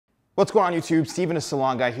What's going on YouTube? Steven, the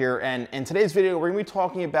Salon Guy here, and in today's video we're going to be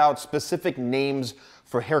talking about specific names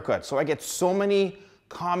for haircuts. So I get so many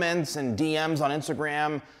comments and DMs on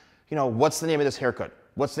Instagram, you know, what's the name of this haircut?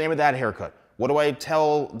 What's the name of that haircut? What do I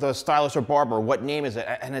tell the stylist or barber? What name is it?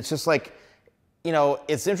 And it's just like, you know,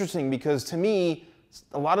 it's interesting because to me,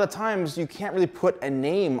 a lot of the times you can't really put a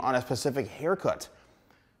name on a specific haircut.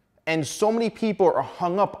 And so many people are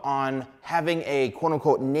hung up on having a quote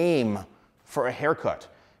unquote name for a haircut.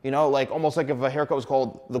 You know, like almost like if a haircut was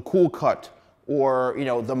called the cool cut or, you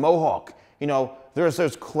know, the mohawk. You know, there's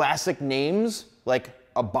those classic names like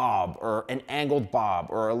a bob or an angled bob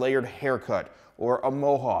or a layered haircut or a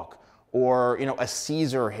mohawk or, you know, a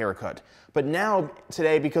Caesar haircut. But now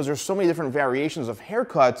today, because there's so many different variations of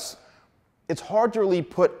haircuts, it's hard to really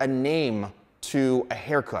put a name to a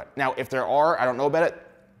haircut. Now, if there are, I don't know about it,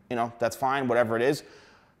 you know, that's fine, whatever it is.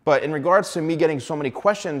 But in regards to me getting so many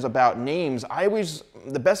questions about names,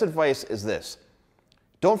 the best advice is this.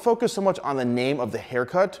 Don't focus so much on the name of the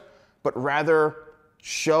haircut, but rather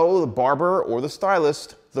show the barber or the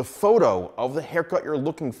stylist the photo of the haircut you're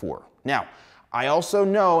looking for. Now, I also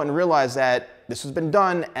know and realize that this has been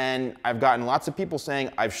done, and I've gotten lots of people saying,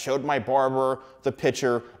 I've showed my barber the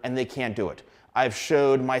picture and they can't do it. I've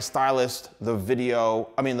showed my stylist the video,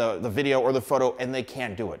 the video or the photo, and they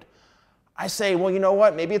can't do it. I say, well, you know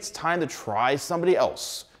what? Maybe it's time to try somebody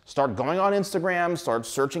else. Start going on Instagram, start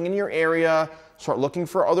searching in your area, start looking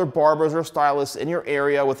for other barbers or stylists in your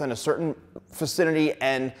area within a certain vicinity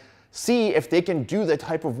and see if they can do the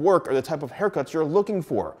type of work or the type of haircuts you're looking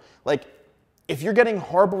for. Like, if you're getting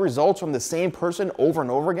horrible results from the same person over and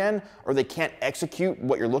over again, or they can't execute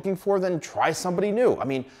what you're looking for, then try somebody new. I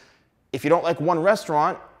mean, if you don't like one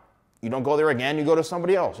restaurant, you don't go there again, you go to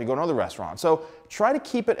somebody else, you go to another restaurant. So try to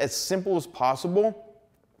keep it as simple as possible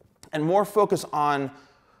and more focus on,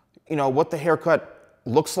 you know, what the haircut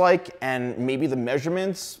looks like and maybe the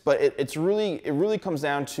measurements, but it really comes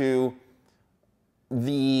down to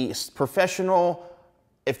the professional,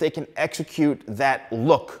 if they can execute that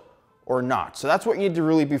look or not. So that's what you need to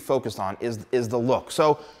really be focused on is the look.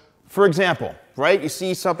 So for example, right, you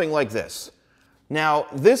see something like this. Now,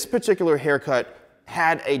 this particular haircut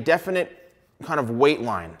had a definite kind of weight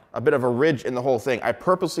line, a bit of a ridge in the whole thing. I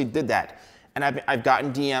purposely did that. And I've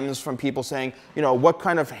gotten DMs from people saying, you know, what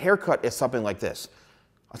kind of haircut is something like this?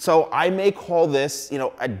 So I may call this, you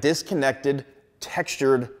know, a disconnected,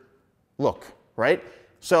 textured look, right?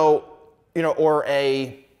 So, you know, or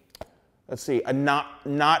a, let's see, a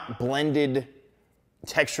not blended,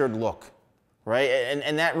 textured look, right?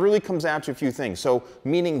 And that really comes down to a few things. So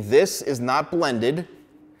meaning this is not blended,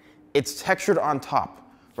 it's textured on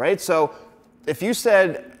top, right? So if you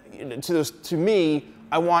said to me,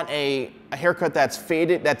 I want a haircut that's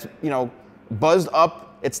faded, that's, you know, buzzed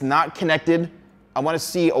up, it's not connected, I want to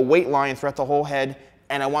see a weight line throughout the whole head,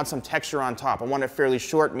 and I want some texture on top. I want it fairly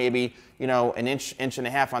short, maybe, you know, an inch and a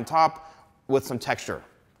half on top with some texture.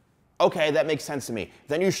 Okay, that makes sense to me.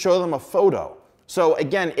 Then you show them a photo. So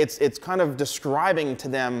again, it's kind of describing to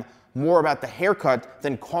them more about the haircut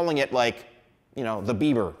than calling it like, you know, the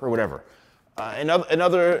Bieber or whatever. You know,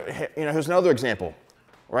 here's another example,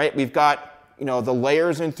 right? We've got, you know, the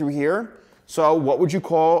layers in through here. So what would you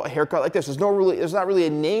call a haircut like this? There's not really a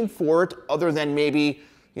name for it other than maybe,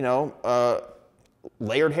 you know,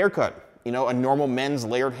 layered haircut, you know, a normal men's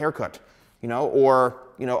layered haircut, you know, or,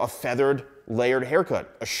 you know, a feathered layered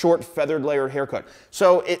haircut, a short feathered layered haircut.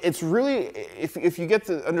 So it's really, if you get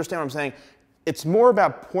to understand what I'm saying, it's more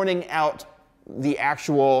about pointing out the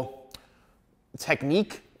actual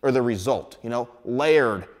technique or the result, you know,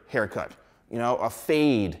 layered haircut, you know, a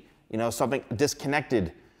fade, you know, something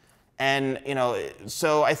disconnected. And, you know,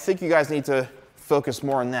 so I think you guys need to focus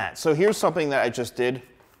more on that. So here's something that I just did.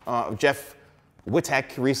 Jeff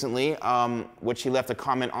Wittek recently, which he left a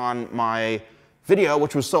comment on my video,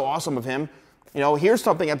 which was so awesome of him. You know, here's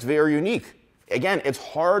something that's very unique. Again, it's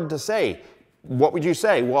hard to say. What would you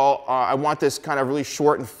say? Well, I want this kind of really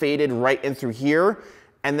short and faded right in through here.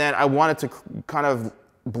 And then I want it to kind of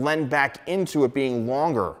blend back into it being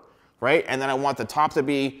longer, right? And then I want the top to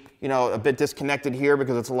be, you know, a bit disconnected here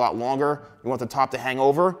because it's a lot longer. You want the top to hang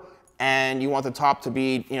over, and you want the top to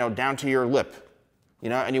be, you know, down to your lip, you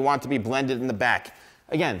know, and you want it to be blended in the back.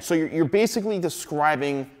 Again, so you're basically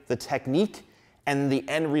describing the technique and the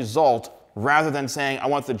end result rather than saying, I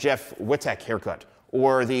want the Jeff Wittek haircut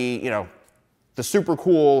or the, you know, the super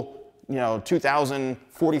cool, you know,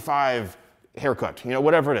 2045 haircut, you know,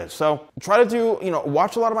 whatever it is. So try to do, you know,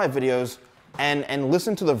 watch a lot of my videos and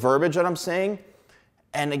listen to the verbiage that I'm saying.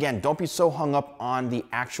 And again, don't be so hung up on the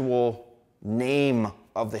actual name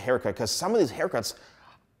of the haircut, because some of these haircuts,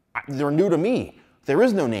 they're new to me. there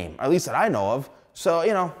is no name, at least that I know of. So,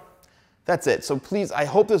 you know, that's it. So please, I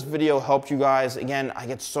hope this video helped you guys. Again, I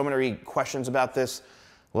get so many questions about this.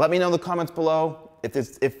 Let me know in the comments below if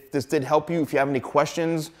this did help you, if you have any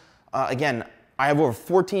questions. Again, I have over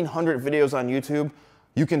 1,400 videos on YouTube.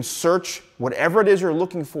 You can search whatever it is you're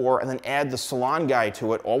looking for and then add the Salon Guy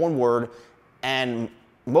to it, all one word, and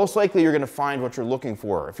most likely you're gonna find what you're looking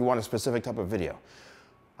for if you want a specific type of video.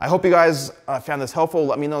 I hope you guys found this helpful.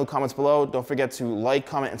 Let me know in the comments below. Don't forget to like,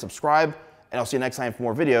 comment, and subscribe, and I'll see you next time for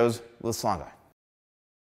more videos with the Salon Guy.